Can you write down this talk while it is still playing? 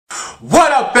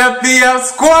What up, FBF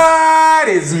Squad?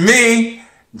 It's me,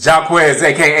 Jacques,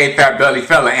 aka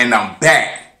Fatbellyfella, and I'm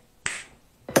back.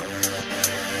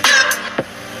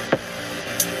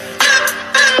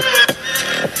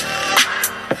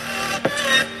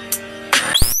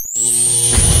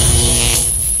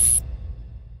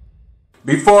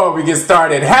 Before we get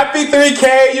started, happy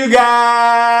 3K, you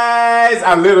guys!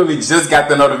 I literally just got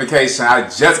the notification.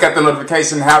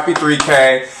 Happy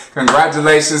 3K.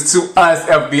 Congratulations to us,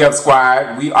 FBF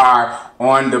Squad. We are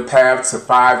on the path to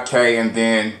 5K, and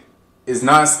then it's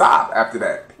non-stop after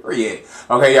that. Period.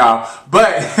 Okay, y'all.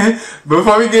 But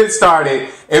before we get started,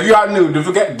 if you are new,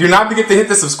 do not forget to hit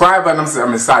the subscribe button.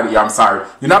 I'm excited, y'all. I'm sorry.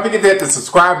 Do not forget to hit the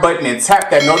subscribe button and tap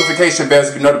that notification bell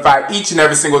to be notified each and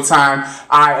every single time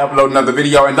I upload another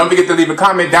video. And don't forget to leave a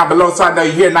comment down below so I know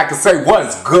you're here and I can say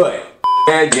what's good.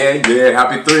 Yeah.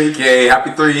 Happy 3K. Happy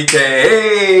 3K.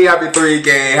 Hey, happy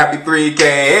 3K. Happy 3K.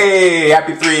 Hey,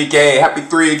 happy 3K. Happy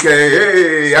 3K.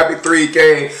 Hey, happy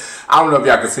 3K. I don't know if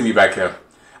y'all can see me back here.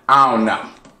 I don't know.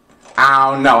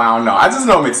 I just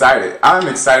know I'm excited. I'm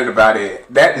excited about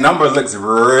it. That number looks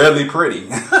really pretty.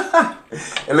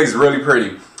 It looks really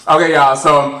pretty. Okay, y'all.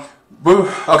 So,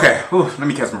 okay. Let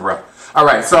me catch my breath. All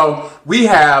right. So we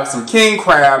have some king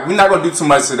crab. We're not gonna do too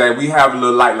much today. We have a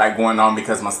little light going on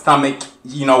because my stomach.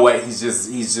 You know what? He's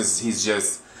just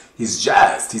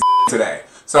today.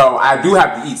 So I do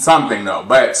have to eat something though.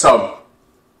 But so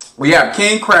we have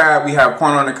king crab. We have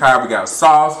corn on the cob. We got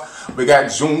sauce. We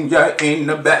got Junior in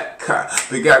the back.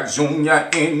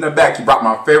 He brought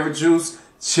my favorite juice.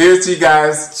 Cheers to you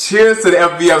guys. Cheers to the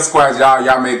FBF Squad, y'all.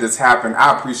 Y'all made this happen.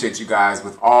 I appreciate you guys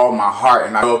with all my heart.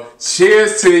 And I go,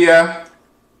 cheers to you.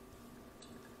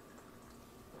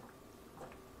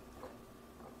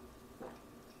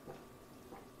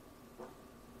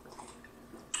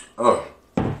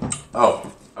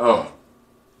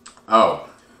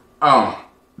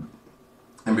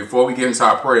 And before we get into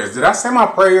our prayers, did I say my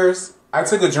prayers? I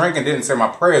took a drink and didn't say my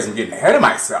prayers. I'm getting ahead of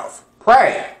myself.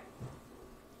 Pray.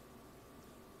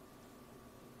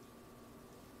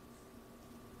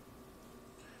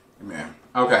 Amen.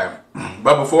 Okay.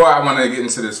 But before I want to get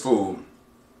into this food,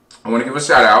 I want to give a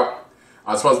shout out.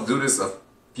 I was supposed to do this a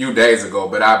few days ago,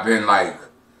 but I've been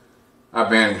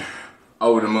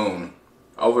over the moon,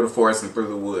 over the forest and through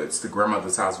the woods. To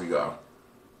grandmother's house we go.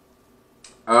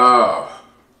 Oh.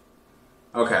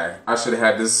 Okay, I should have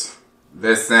had this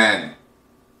in.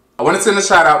 I want to send a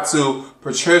shout out to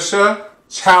Patricia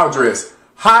Childress.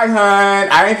 Hi, hun.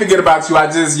 I ain't forget about you. I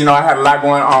just, I had a lot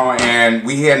going on and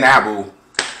we here in Abu.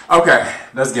 Okay,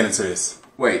 let's get into this.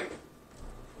 Wait.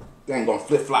 They ain't gonna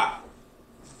flip flop.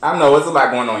 I know, it's a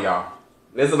lot going on, y'all.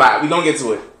 There's a lot. We gonna get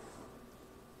to it.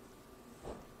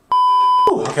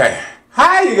 Okay.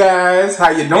 Hi, you guys. How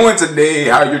you doing today?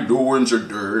 How you doing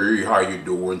today? How you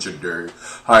doing today?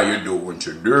 How you doing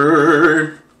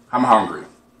today? I'm hungry,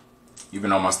 even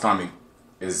though my stomach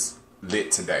is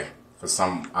lit today for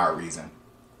some odd reason.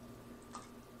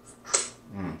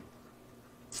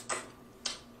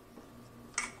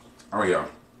 Oh yeah.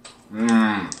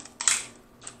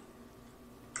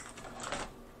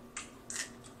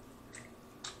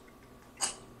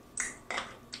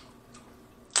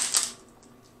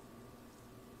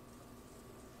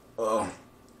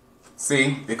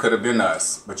 See, it could have been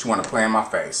us, but you want to play in my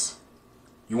face.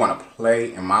 You want to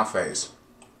play in my face.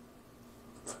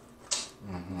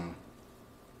 I'm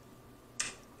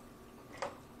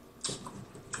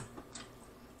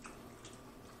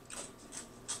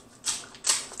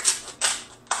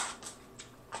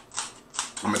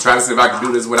going to try to see if I can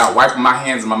do this without wiping my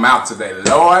hands and my mouth today.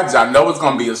 Lord, y'all know it's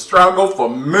going to be a struggle for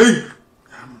me.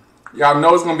 Y'all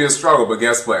know it's going to be a struggle, but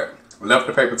guess what? Left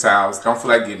the paper towels. Don't feel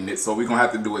like getting it, so we're going to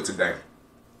have to do it today.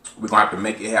 We're going to have to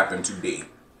make it happen today.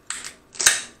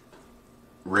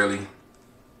 Really?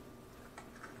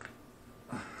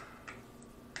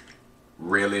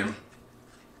 Really?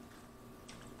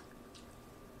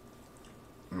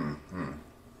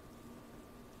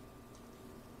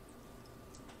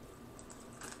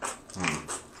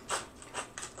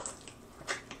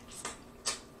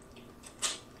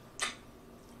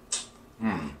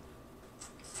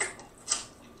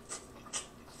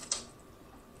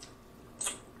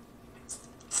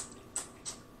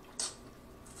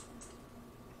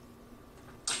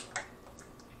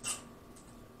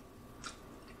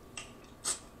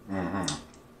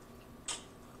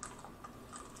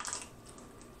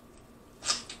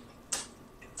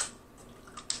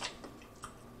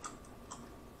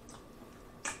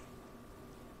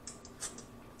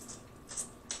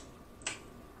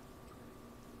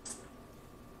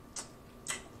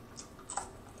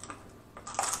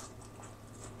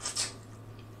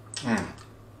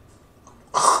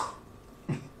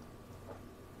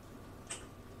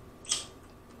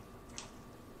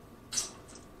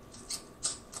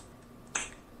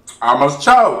 I almost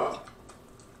choked.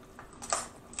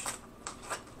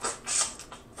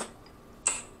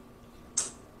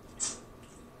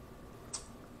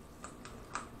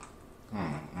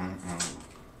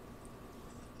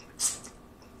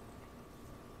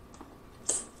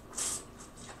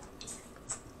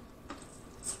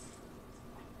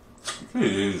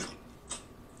 Jeez.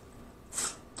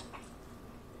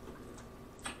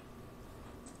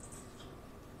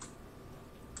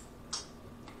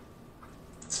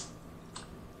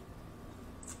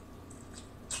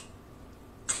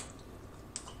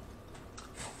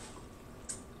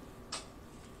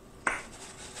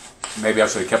 Maybe I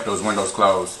should have kept those windows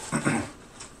closed.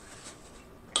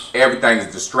 Everything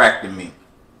is distracting me.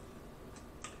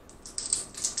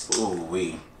 Ooh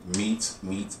wee. Meat,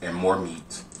 meat, and more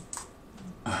meat.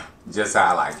 Just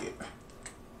how I like it.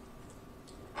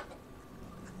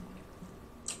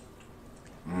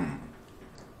 Mmm.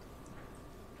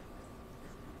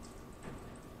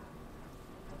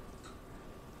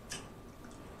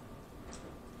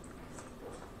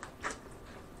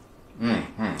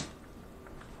 Mm-hmm.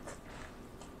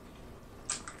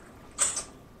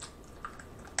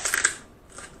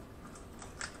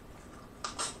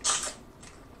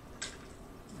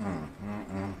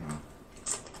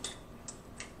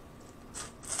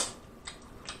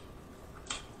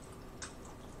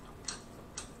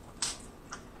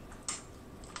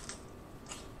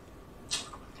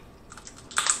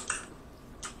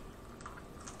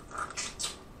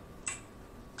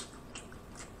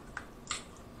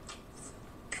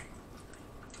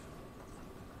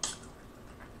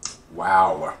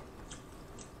 Wow.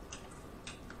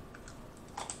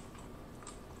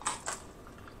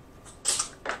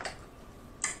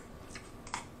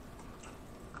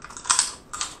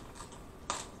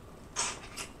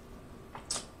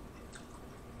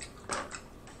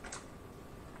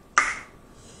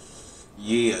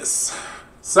 Yes.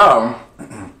 So,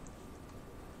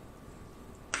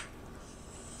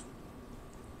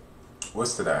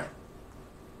 what's today?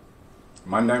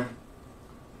 Monday?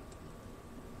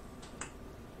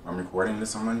 I'm recording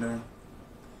this on Monday?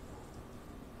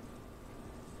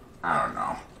 I don't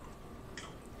know.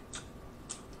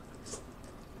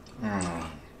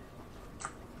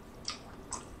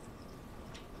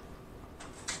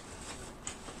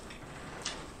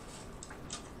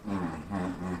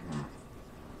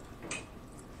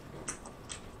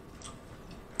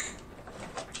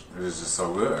 This is just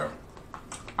so good.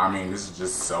 I mean, this is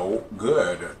just so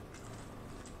good.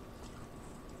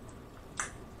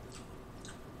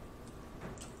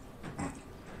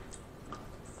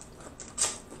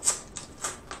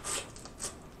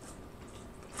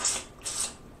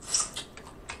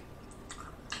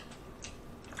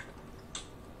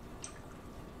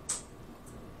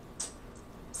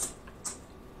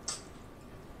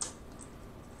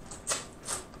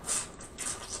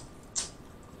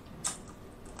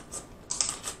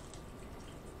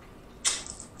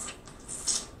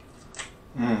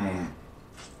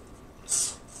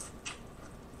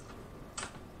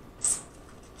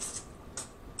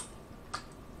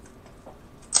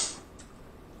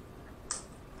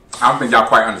 I don't think y'all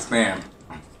quite understand.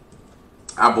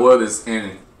 I boil this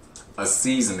in a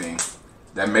seasoning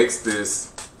that makes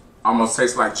this almost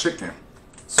taste like chicken.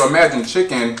 So imagine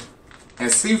chicken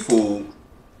and seafood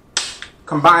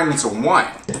combined into one.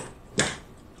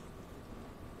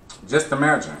 Just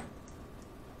imagine.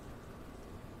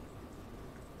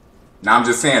 Now I'm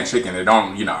just saying chicken, it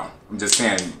don't, you know, I'm just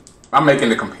saying, I'm making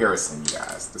the comparison, you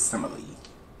guys, the simile.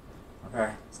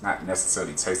 Okay? It's not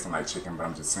necessarily tasting like chicken, but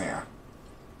I'm just saying.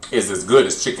 It's as good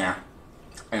as chicken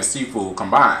and seafood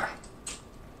combined.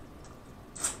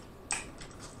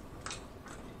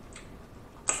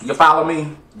 You follow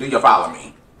me? Do you follow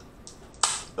me?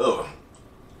 Ugh.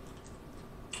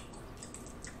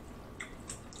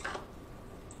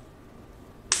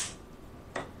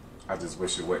 I just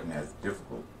wish it wasn't as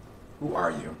difficult. Who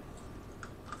are you?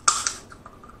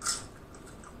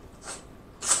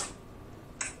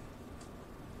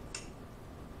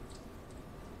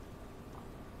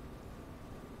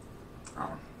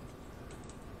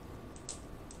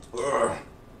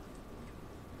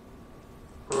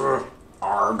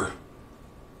 Arg.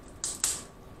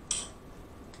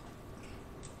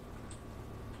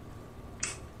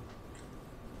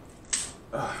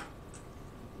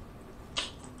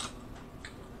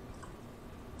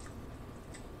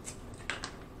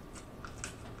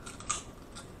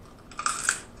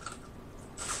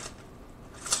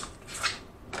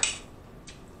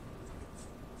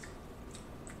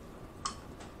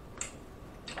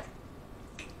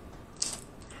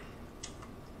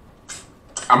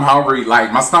 I'm hungry,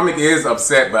 like my stomach is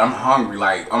upset, but I'm hungry,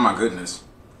 like, oh my goodness.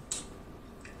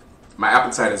 My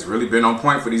appetite has really been on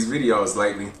point for these videos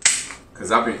lately,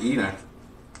 because I've been eating.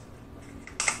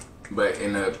 But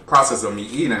in the process of me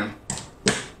eating,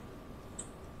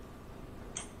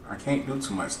 I can't do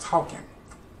too much talking.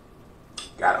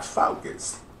 Gotta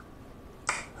focus.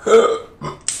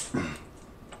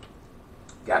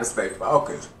 Gotta stay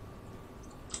focused.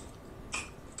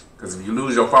 Because if you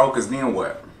lose your focus, then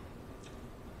what?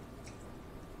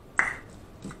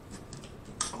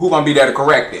 Who gonna be there to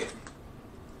correct it?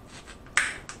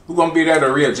 Who gonna be there to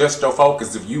readjust your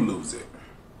focus if you lose it?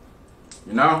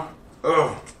 You know?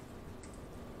 Ugh.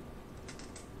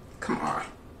 Come on.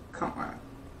 Come on.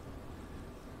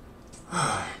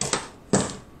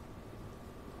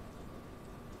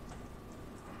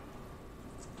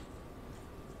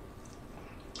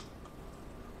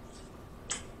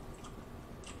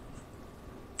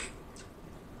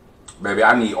 Baby,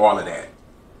 I need all of that.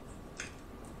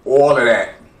 All of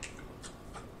that.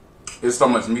 There's so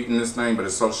much meat in this thing, but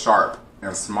it's so sharp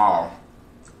and small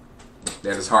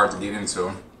that it's hard to get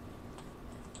into.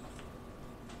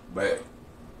 But,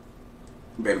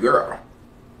 baby girl,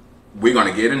 we're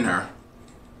gonna get in her.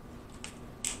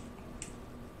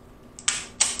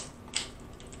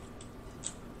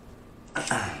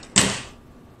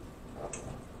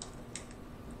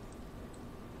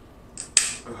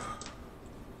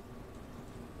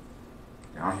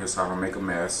 Down here so I don't make a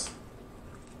mess.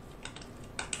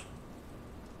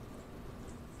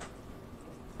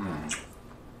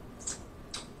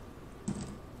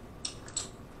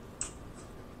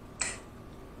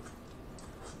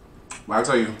 Well, I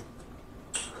tell you,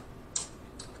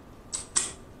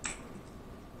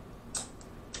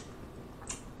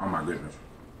 oh my goodness.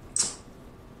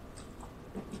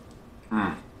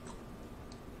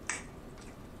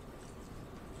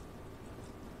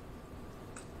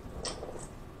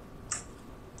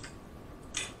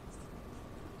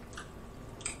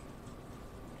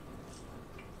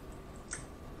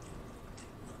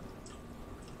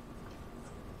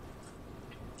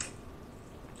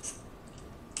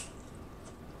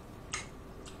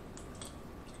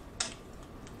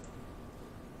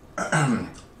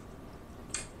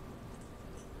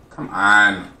 Come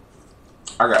on.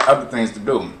 I got other things to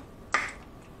do.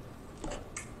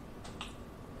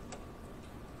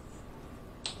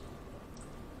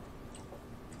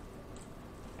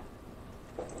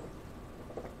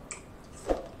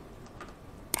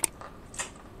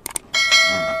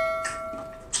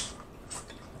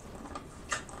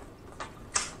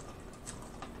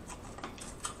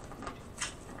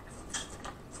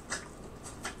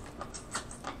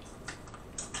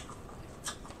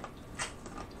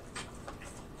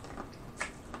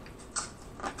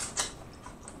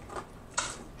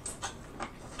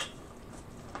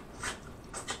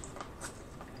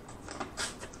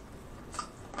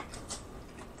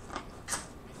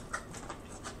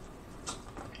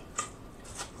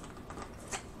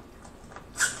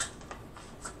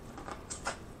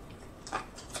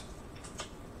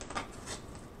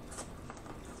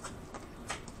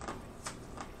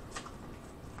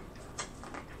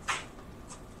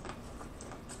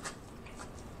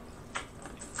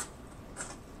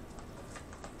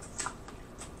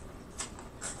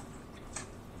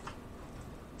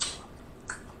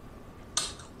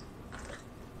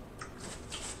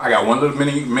 I got one little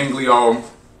mini mingly old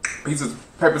piece of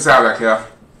paper towel back here.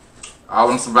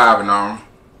 All I'm surviving on.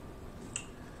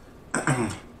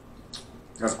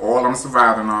 That's all I'm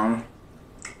surviving on.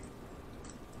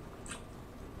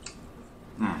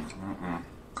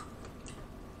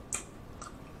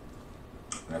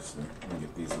 Let's see. Let me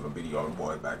get these little bitty old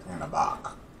boys back in the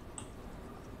box.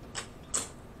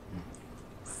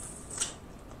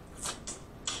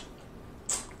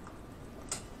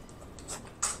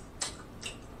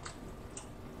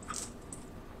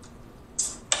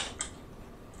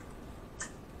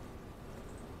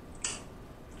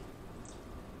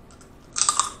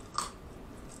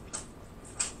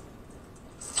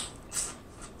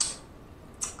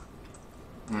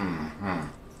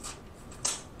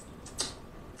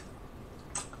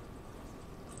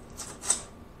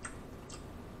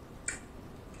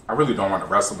 I really don't want to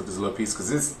wrestle with this little piece because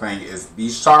this thing is the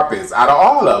sharpest out of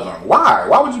all of them. Why?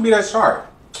 Why would you be that sharp?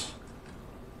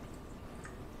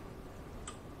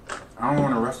 I don't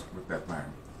want to wrestle with that thing.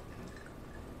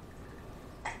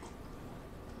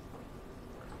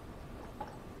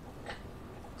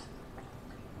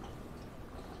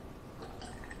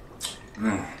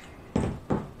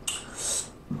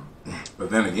 But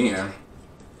then again,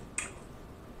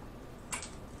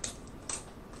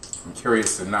 I'm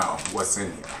curious to know what's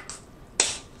in here.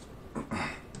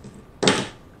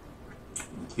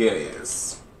 Here it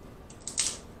is.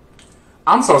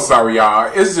 I'm so sorry,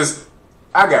 y'all. It's just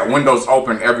I got windows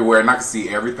open everywhere and I can see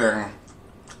everything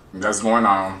that's going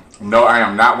on. No, I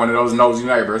am not one of those nosy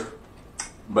neighbors,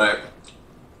 but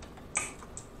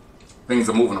things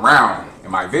are moving around in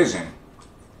my vision.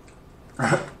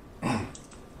 I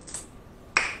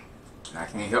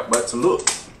can't help but to look.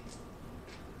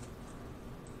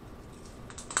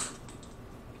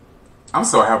 I'm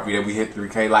so happy that we hit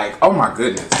 3K. Like, oh my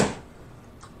goodness.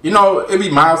 You know, it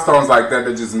be milestones like that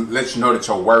that just let you know that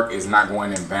your work is not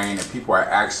going in vain and people are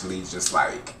actually just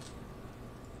like,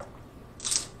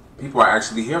 people are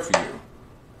actually here for you.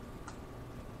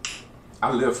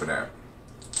 I live for that.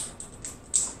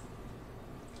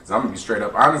 Because I'm going to be straight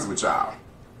up honest with y'all.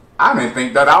 I didn't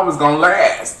think that I was going to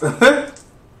last.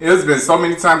 It's been so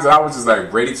many times that I was just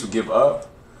like ready to give up.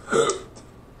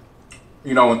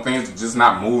 You know, when things are just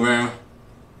not moving.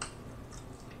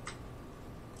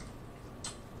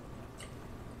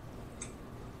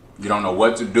 You don't know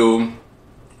what to do.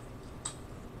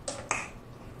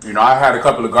 You know, I had a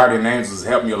couple of guardian angels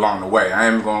help me along the way.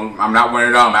 I'm not one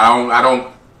of them.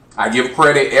 I give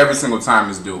credit every single time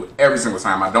it's due. Every single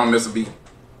time. I don't miss a beat.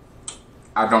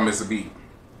 I don't miss a beat.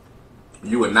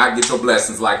 You would not get your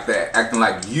blessings like that, acting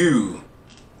like you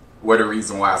were the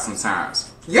reason why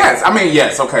sometimes. Yes, I mean,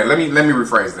 yes, okay, let me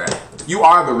rephrase that. You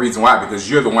are the reason why because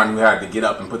you're the one who had to get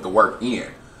up and put the work in.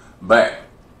 But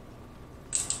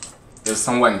if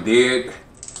someone did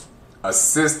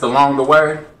assist along the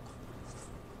way,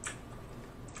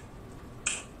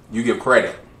 you give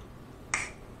credit.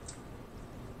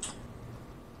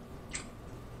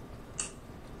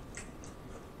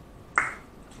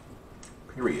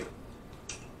 Period.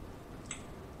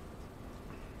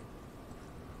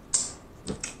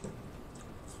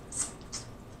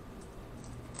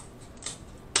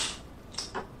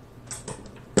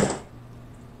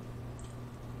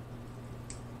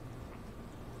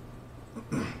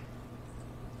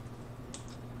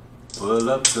 Pull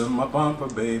up to my bumper,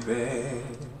 baby,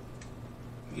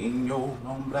 in your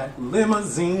long black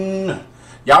limousine.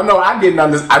 Y'all know I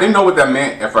didn't know what that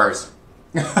meant at first.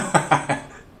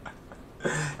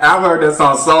 I've heard that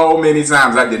song so many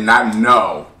times. I did not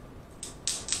know.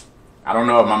 I don't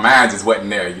know if my mind just wasn't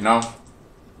there, you know.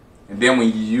 And then when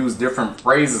you use different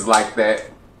phrases like that,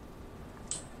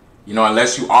 you know,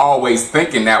 unless you always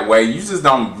thinking that way, you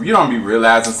don't be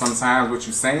realizing sometimes what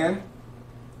you're saying.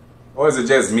 Or is it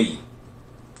just me?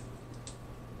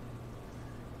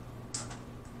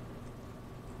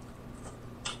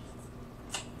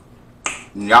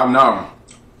 Y'all know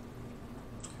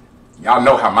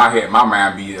how my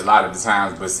mind be a lot of the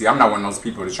times, but see, I'm not one of those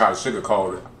people that try to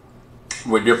sugarcoat it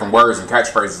with different words and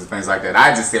catchphrases and things like that. I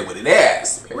just say what it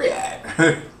is,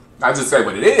 period. I just say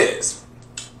what it is.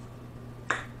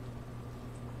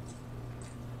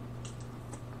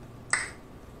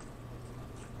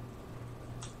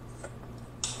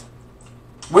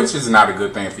 Which is not a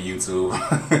good thing for YouTube.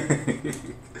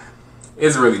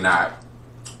 It's really not,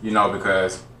 you know,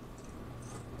 because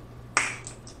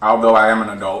although I am an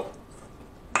adult,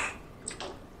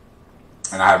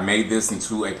 and I have made this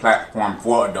into a platform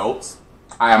for adults,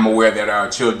 I am aware that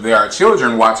there are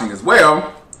children watching as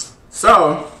well,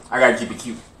 so I gotta keep it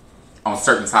cute on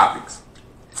certain topics.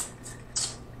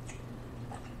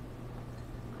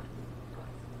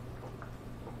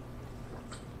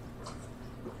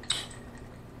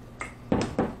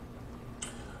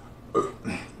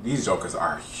 These jokers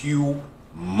are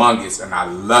humongous, and I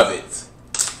love it.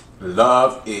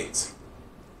 Love it.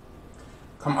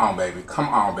 Come on, baby. Come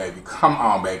on, baby. Come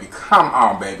on, baby. Come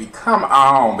on, baby. Come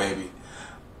on, baby.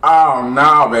 Oh,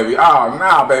 no, baby. Oh,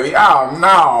 no, baby. Oh,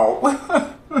 no.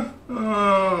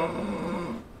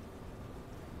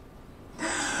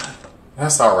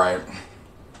 That's all right.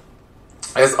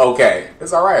 It's okay.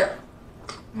 It's all right.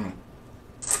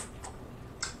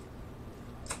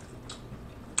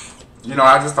 You know,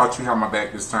 I just thought you had my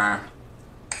back this time,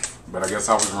 but I guess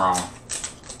I was wrong.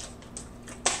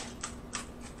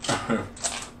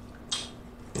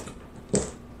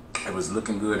 It was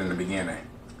looking good in the beginning.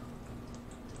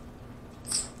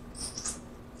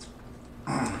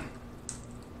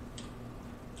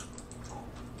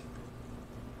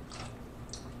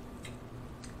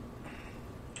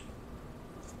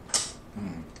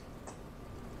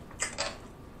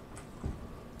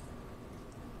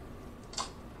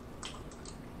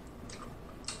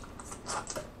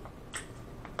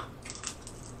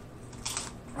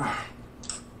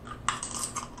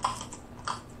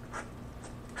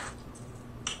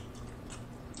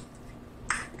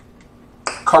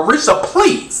 Carisha,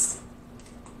 please.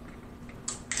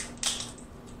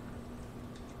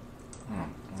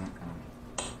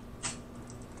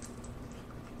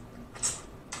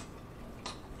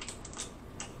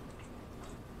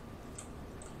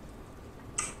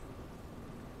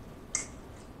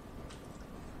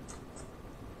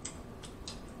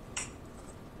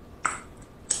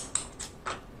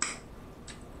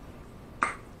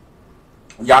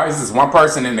 Y'all, is this one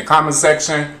person in the comment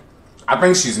section? I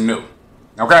think she's new.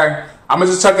 Okay? I'm gonna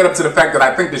just chuck it up to the fact that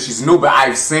I think that she's new, but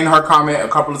I've seen her comment a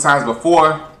couple of times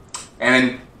before.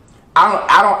 And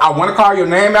I want to call your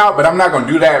name out, but I'm not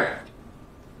gonna do that.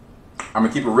 I'm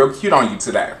gonna keep it real cute on you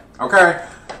today. Okay?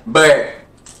 But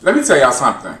let me tell y'all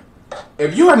something.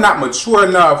 If you are not mature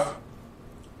enough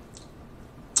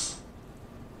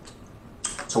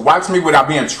to watch me without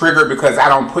being triggered because I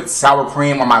don't put sour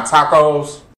cream on my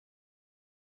tacos,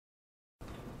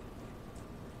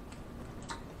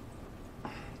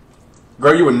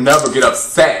 girl, you would never get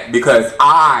upset because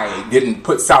I didn't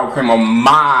put sour cream on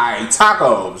my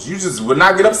tacos. You just would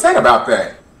not get upset about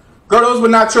that. Girl, those were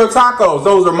not your tacos.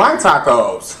 Those are my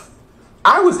tacos.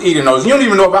 I was eating those. You don't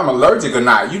even know if I'm allergic or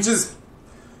not. You just,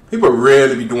 people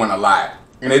really be doing a lot.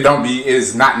 And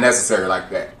it's not necessary like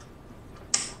that.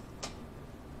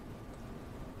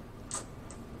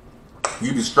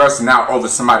 You be stressing out over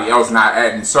somebody else not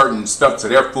adding certain stuff to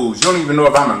their foods. You don't even know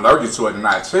if I'm allergic to it or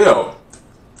not. Chill.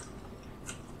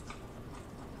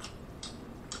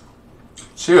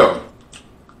 Chill.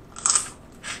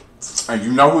 And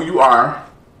you know who you are.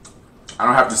 I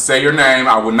don't have to say your name.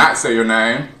 I will not say your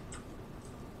name.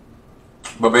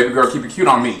 But baby girl, keep it cute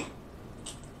on me.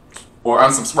 Or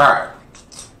unsubscribe.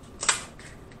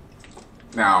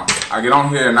 Now, I get on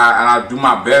here and I do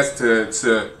my best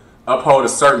to uphold a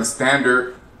certain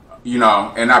standard, you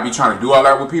know, and not be trying to do all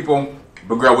that with people.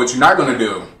 But girl, what you're not gonna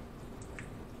do,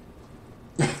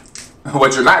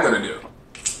 what you're not gonna do,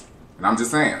 and I'm just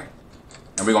saying,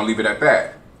 and we're gonna leave it at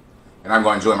that. And I'm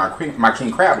gonna enjoy my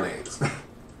king crab legs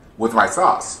with my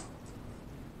sauce,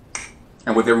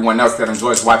 and with everyone else that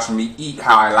enjoys watching me eat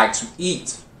how I like to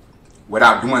eat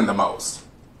without doing the most.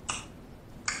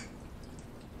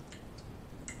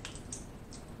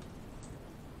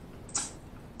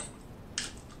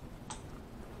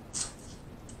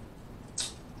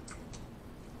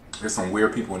 There's some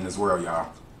weird people in this world,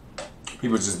 y'all.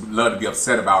 People just love to be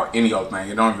upset about any old thing.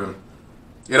 It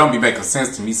don't be making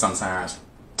sense to me sometimes.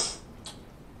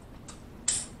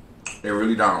 It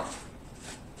really don't.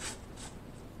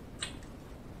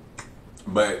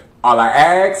 But all I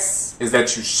ask is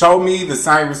that you show me the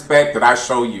same respect that I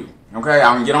show you. Okay?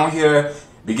 I don't get on here,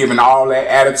 be giving all that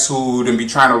attitude and be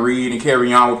trying to read and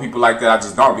carry on with people like that. I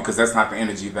just don't, because that's not the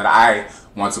energy that I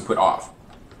want to put off.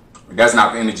 That's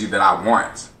not the energy that I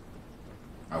want.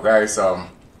 Okay, so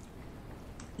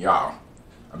y'all,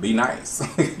 be nice.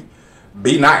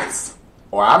 Be nice,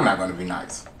 or I'm not going to be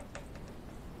nice.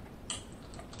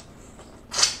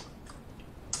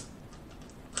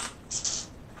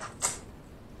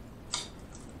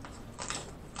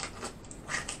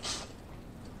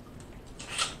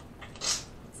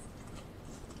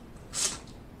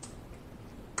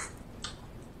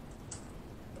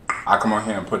 I come on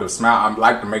here and put a smile. I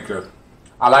like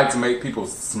to make people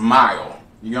smile.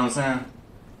 You know what I'm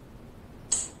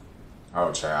saying?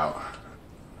 Oh, child.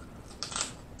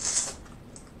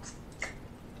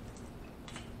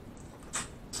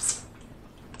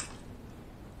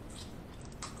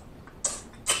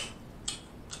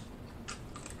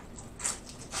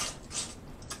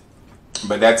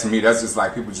 But that, to me, that's just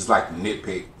like people just like to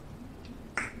nitpick.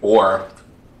 Or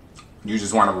you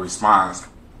just want a response.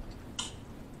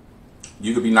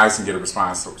 You could be nice and get a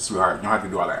response, sweetheart. You don't have to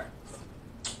do all that.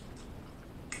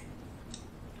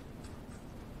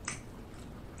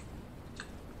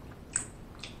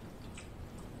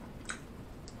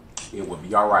 It will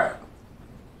be all right.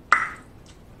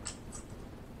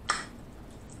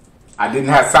 I didn't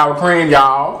have sour cream,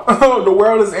 y'all. Oh, the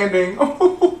world is ending.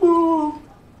 Oh,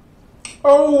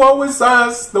 woe is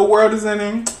us. The world is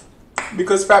ending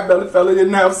because Fatbellyfella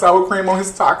didn't have sour cream on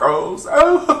his tacos.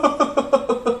 Oh.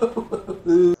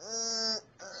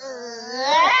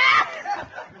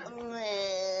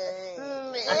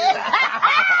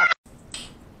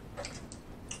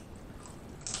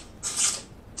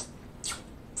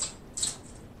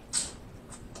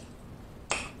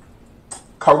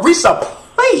 Carisha,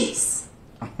 please.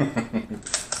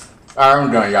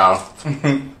 I'm done, y'all.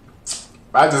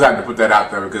 I just had to put that out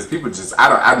there because people just,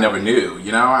 I never knew,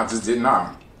 you know, I just didn't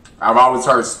know. I've always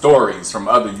heard stories from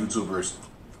other YouTubers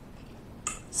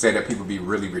say that people be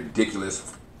really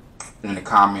ridiculous in the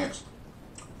comments.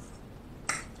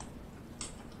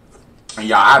 And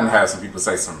y'all, I done had some people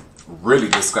say some really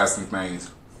disgusting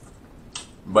things.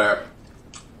 But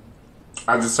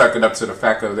I just chuck it up to the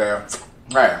fact of that.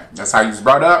 Right, that's how you was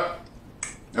brought up.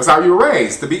 That's how you were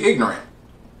raised, to be ignorant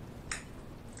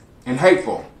and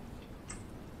hateful.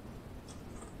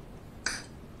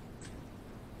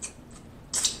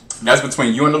 That's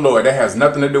between you and the Lord. That has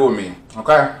nothing to do with me,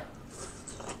 okay?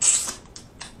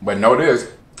 But know this.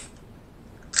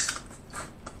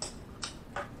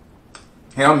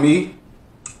 him, me,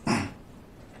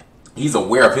 he's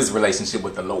aware of his relationship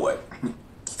with the Lord.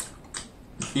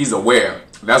 He's aware.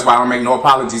 That's why I don't make no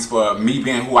apologies for me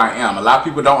being who I am. A lot of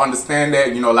people don't understand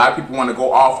that. You know, a lot of people want to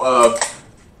go off of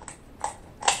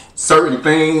certain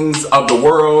things of the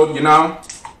world, you know.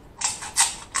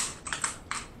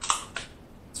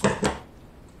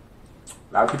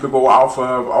 A lot of people go off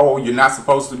of, oh, you're not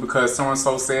supposed to because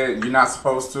so-and-so said you're not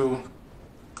supposed to.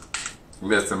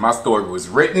 Listen, my story was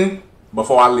written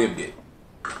before I lived it.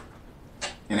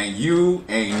 And you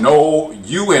and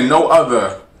no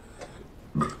other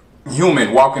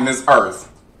human walking this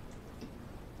earth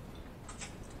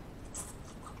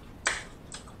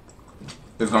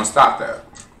is going to stop that.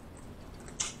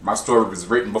 My story was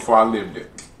written before I lived it.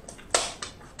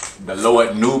 The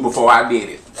Lord knew before I did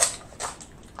it.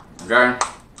 Okay?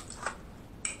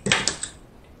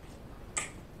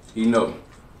 He knew.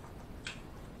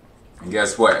 And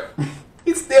guess what?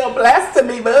 He's still blasting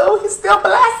me, boo. He's still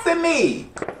blasting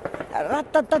me.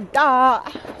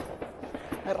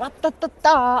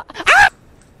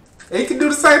 He can do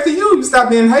the same to you. You stop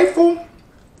being hateful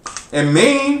and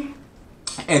mean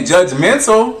and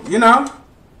judgmental, you know.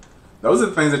 Those are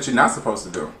the things that you're not supposed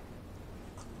to do.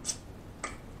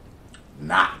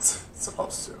 Not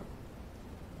supposed to.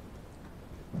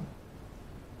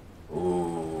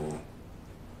 Ooh.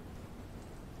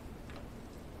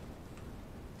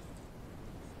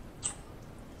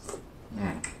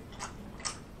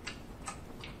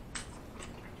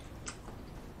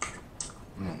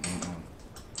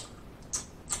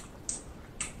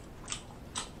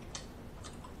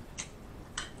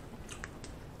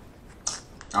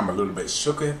 I'm a little bit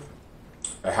shooketh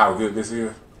at how good this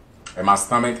is. And my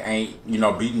stomach ain't, you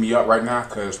know, beating me up right now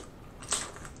because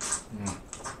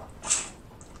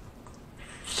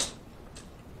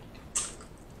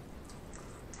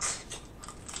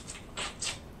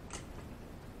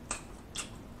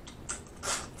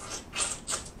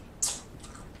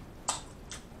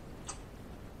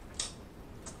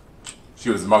she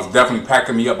was most definitely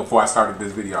packing me up before I started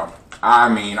this video. I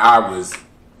mean, I was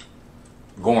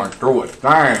going through a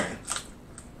thing.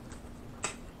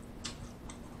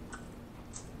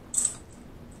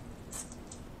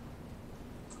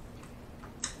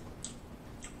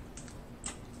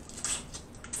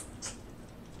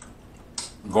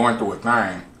 Going through a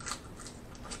thing.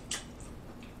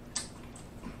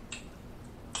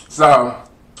 So,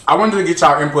 I wanted to get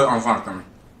y'all input on something.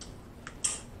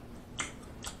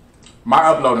 My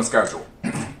uploading schedule.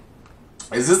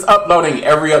 Is this uploading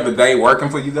every other day working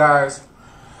for you guys?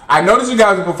 I notice you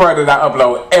guys prefer that I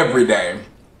upload every day.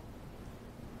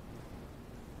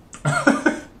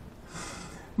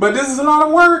 But this is a lot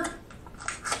of work.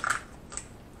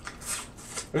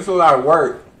 It's a lot of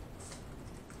work.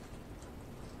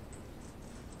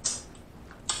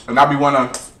 And I be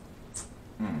wanting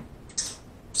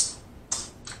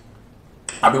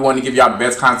to give y'all the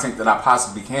best content that I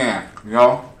possibly can, you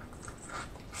know?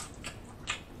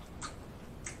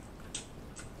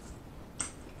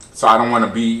 So I don't want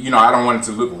to be, you know, I don't want it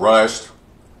to look rushed.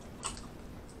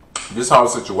 This whole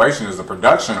situation is a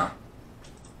production.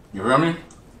 You feel me?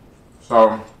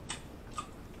 So,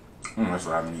 that's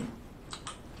what I mean.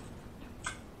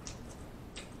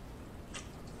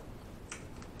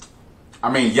 I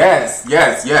mean, yes.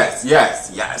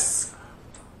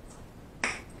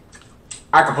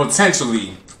 I could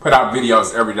potentially put out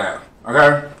videos every day,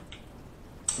 okay?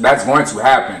 That's going to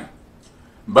happen.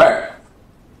 But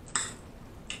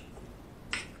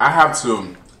I have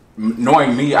to,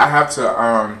 knowing me, I have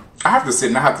to sit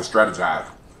and I have to strategize.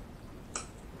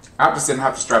 I have to sit and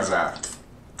have to strategize.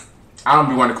 I don't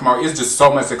be wanting to come out. It's just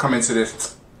so much that come into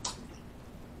this.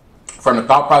 From the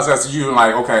thought process of you,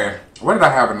 like, okay, what did I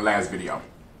have in the last video?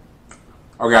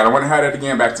 Okay, I don't want to have that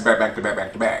again, back to back, back to back,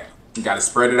 back to back. You got to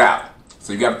spread it out.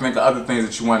 So you got to think of other things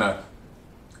that you want to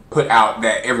put out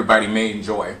that everybody may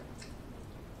enjoy.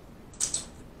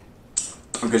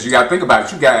 Because you got to think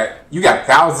about it. You got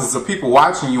thousands of people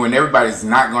watching you and everybody's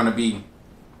not going to be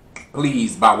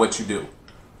pleased by what you do.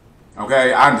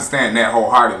 Okay? I understand that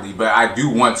wholeheartedly, but I do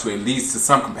want to, at least to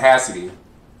some capacity,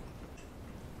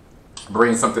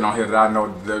 bring something on here that I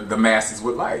know the masses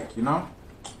would like, you know?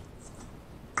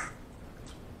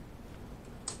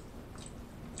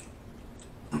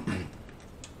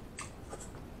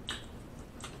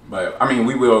 But, I mean,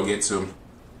 we will get to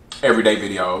everyday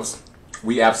videos.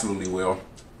 We absolutely will.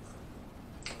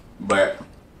 But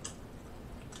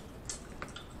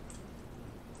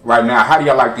right now, how do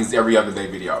y'all like these every other day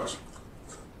videos?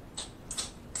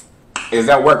 Is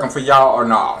that working for y'all or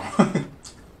no?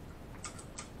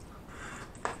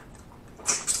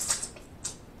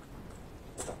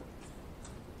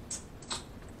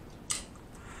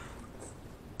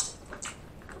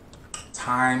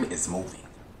 Time is moving.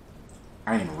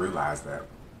 I didn't even realize that.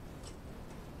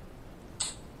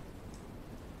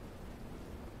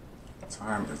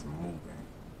 Time is moving.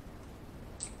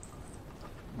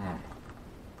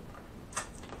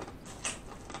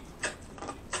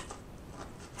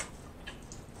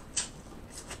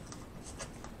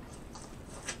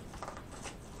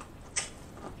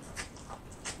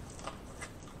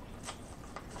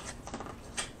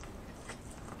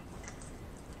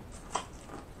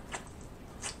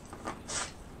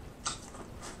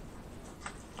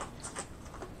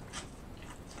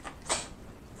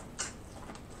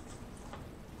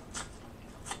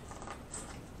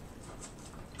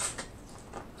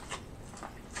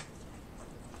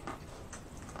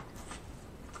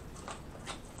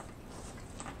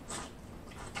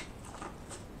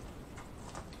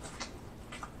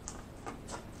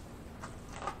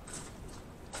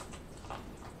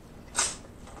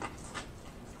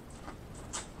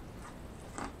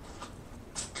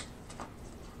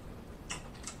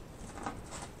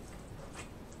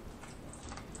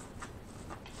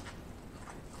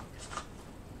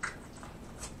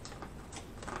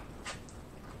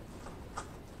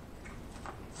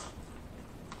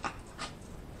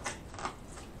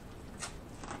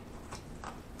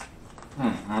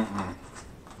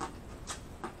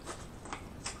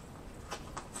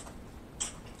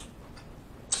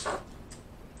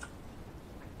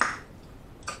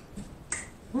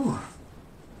 Whew.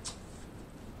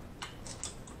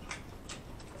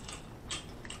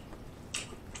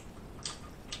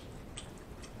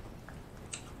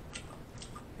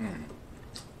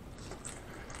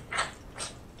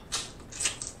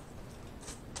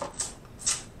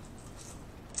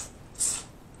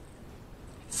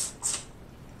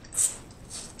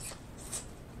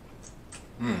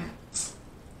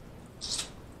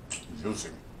 Juicy.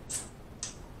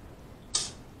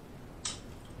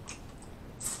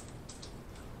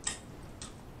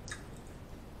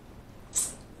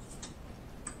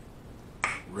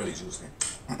 Really juicy.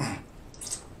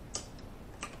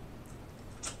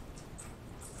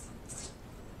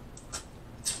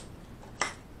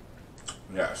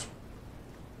 Yes.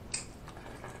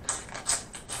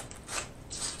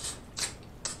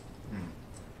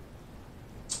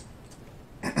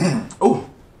 Ooh.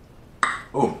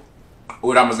 Ooh.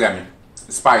 Ooh, it almost got me.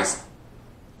 The spice.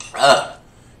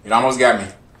 It almost got me.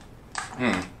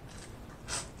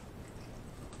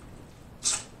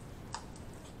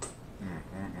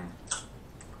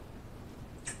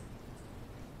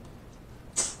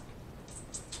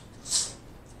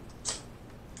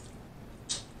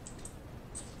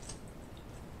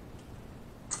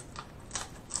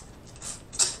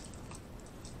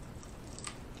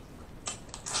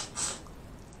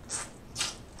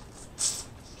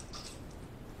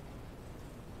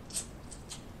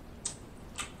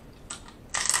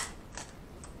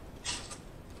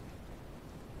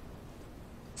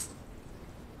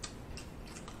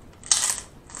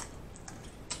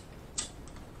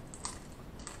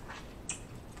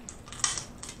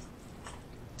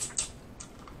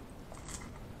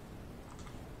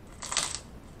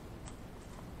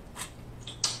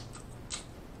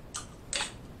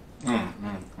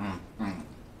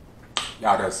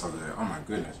 Y'all, that's so good. Oh my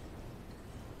goodness.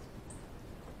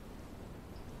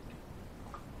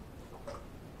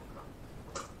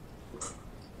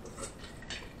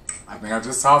 I think I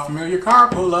just saw a familiar car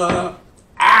pull up.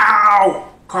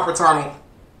 Ow! Carpet tunnel.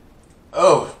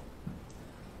 Oh.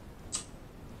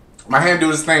 My hand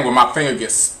do this thing where my finger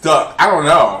gets stuck. I don't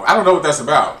know. I don't know what that's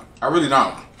about. I really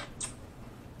don't.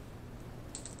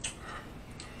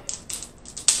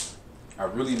 I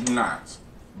really do not.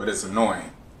 But it's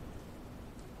annoying.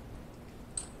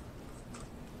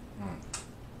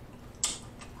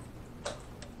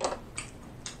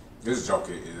 This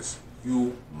joker is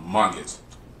humongous.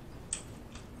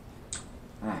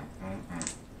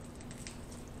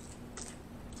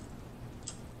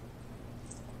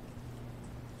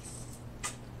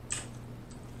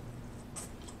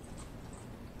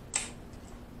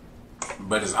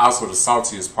 But it's also the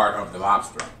saltiest part of the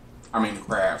lobster. I mean the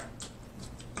crab.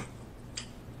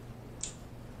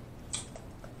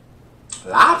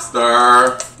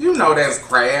 Lobster? You know that's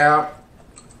crab.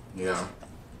 Yeah.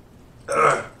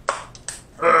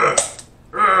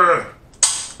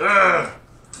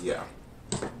 Yeah.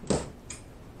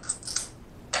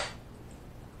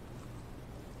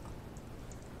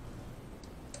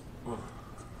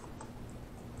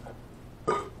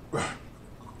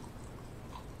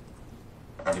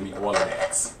 Give me all of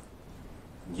that.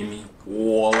 Give me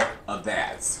all of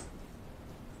that.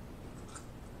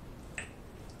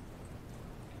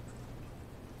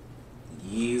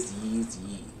 Yes, yes,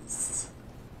 yes.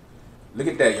 Look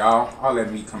at that, y'all. All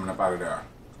that meat coming up out of there.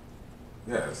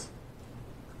 Yes.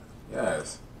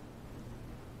 Yes.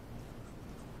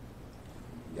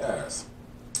 Yes.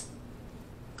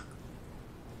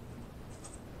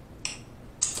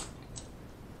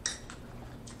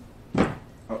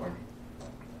 Uh-oh.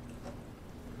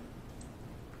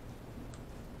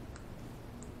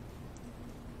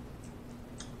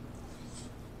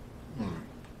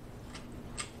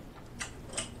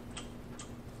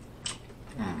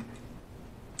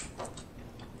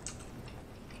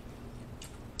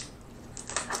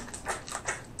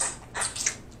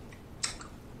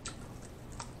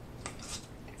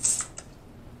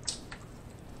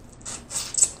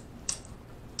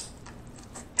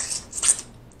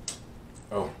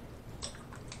 Oh.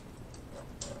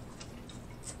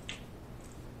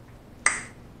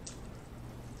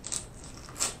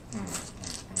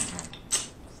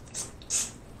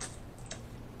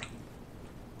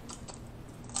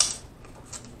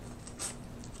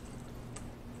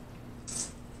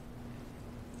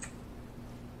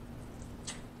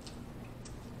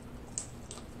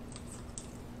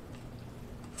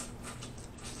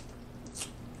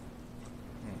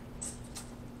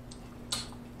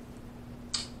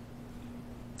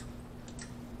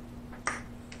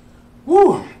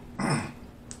 Woo! I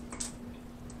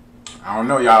don't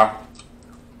know, y'all.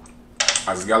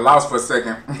 I just got lost for a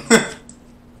second.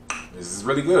 This is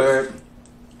really good.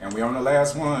 And we on the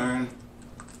last one.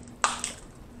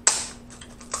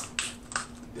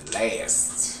 The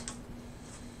last.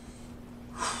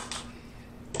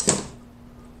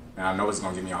 And I know it's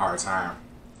gonna give me a hard time.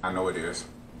 I know it is.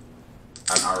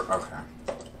 Okay.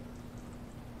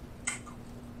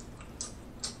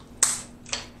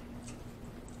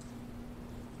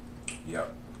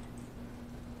 Yep.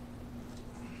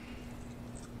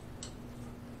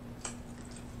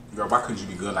 Girl, why couldn't you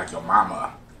be good like your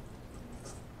mama?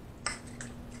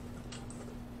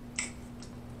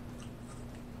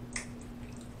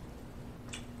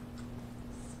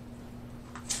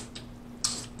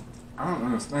 I don't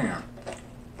understand.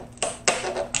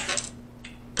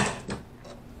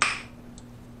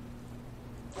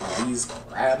 These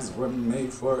crabs were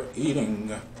made for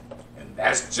eating. And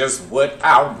that's just what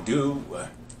I'll do.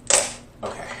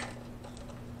 Okay.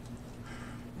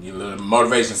 Need a little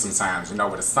motivation sometimes, you know,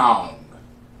 with a song.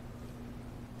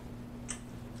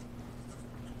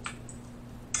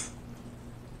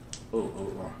 Ooh,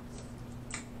 ooh,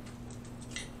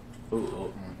 ooh. Ooh,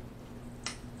 ooh,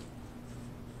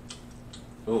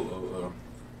 ooh. Ooh, ooh, ooh.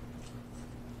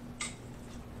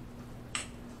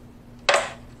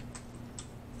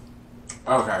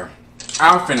 Okay.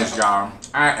 I'm finished, y'all.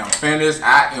 I am finished.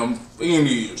 I am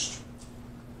finished.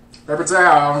 Paper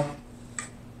towel.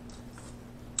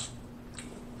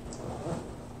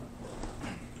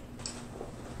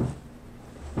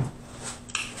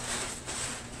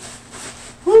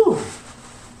 Whew.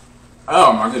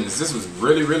 Oh my goodness, this was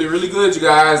really, really, really good, you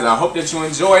guys. I hope that you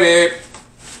enjoyed it.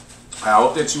 I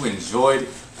hope that you enjoyed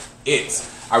it.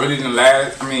 I really didn't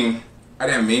I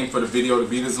didn't mean for the video to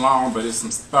be this long, but it's some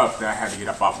stuff that I had to get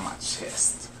up off of my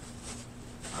chest.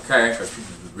 Okay? Because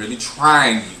people be really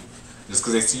trying you. Just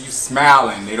because they see you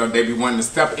smiling, they be wanting to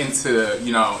step into,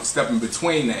 you know, step in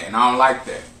between that. And I don't like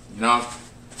that. You know?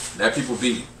 Let people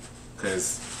be.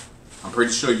 Because I'm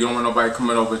pretty sure you don't want nobody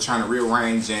coming over trying to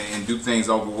rearrange and do things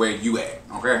over where you at.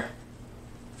 Okay?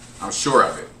 I'm sure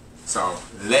of it. So,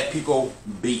 let people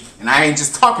be. And I ain't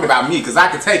just talking about me, because I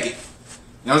can take it.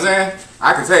 You know what I'm saying?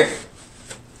 I can take it.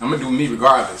 I'm going to do me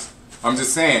regardless. I'm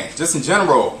just saying, just in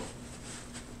general,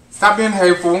 stop being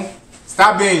hateful.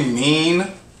 Stop being mean.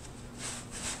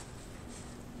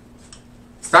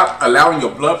 Stop allowing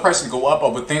your blood pressure to go up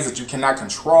over things that you cannot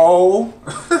control.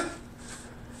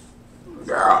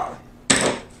 Girl.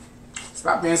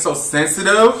 Stop being so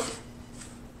sensitive.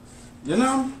 You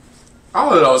know?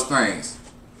 All of those things.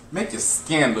 Make your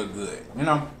skin look good, you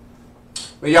know?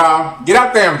 But y'all, get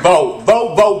out there and vote.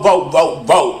 Vote, vote, vote, vote,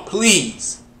 vote.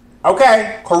 Please.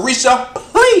 Okay? Carisha,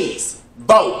 please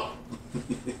vote.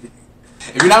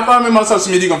 If you're not following me on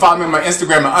social media, you can follow me on my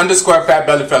Instagram at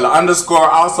 _Fatbellyfella_.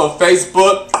 Also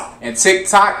Facebook and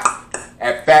TikTok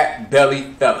at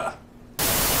Fatbellyfella.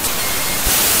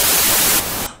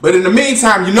 But in the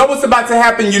meantime, you know what's about to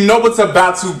happen. You know what's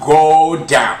about to go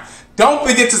down. Don't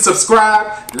forget to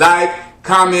subscribe, like,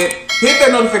 comment, hit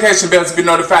that notification bell to be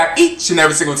notified each and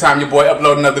every single time your boy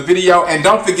upload another video. And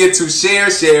don't forget to share,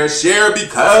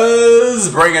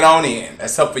 because bring it on in.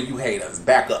 That's up for you haters.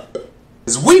 Back up.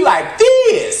 Because we like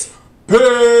this. Peace.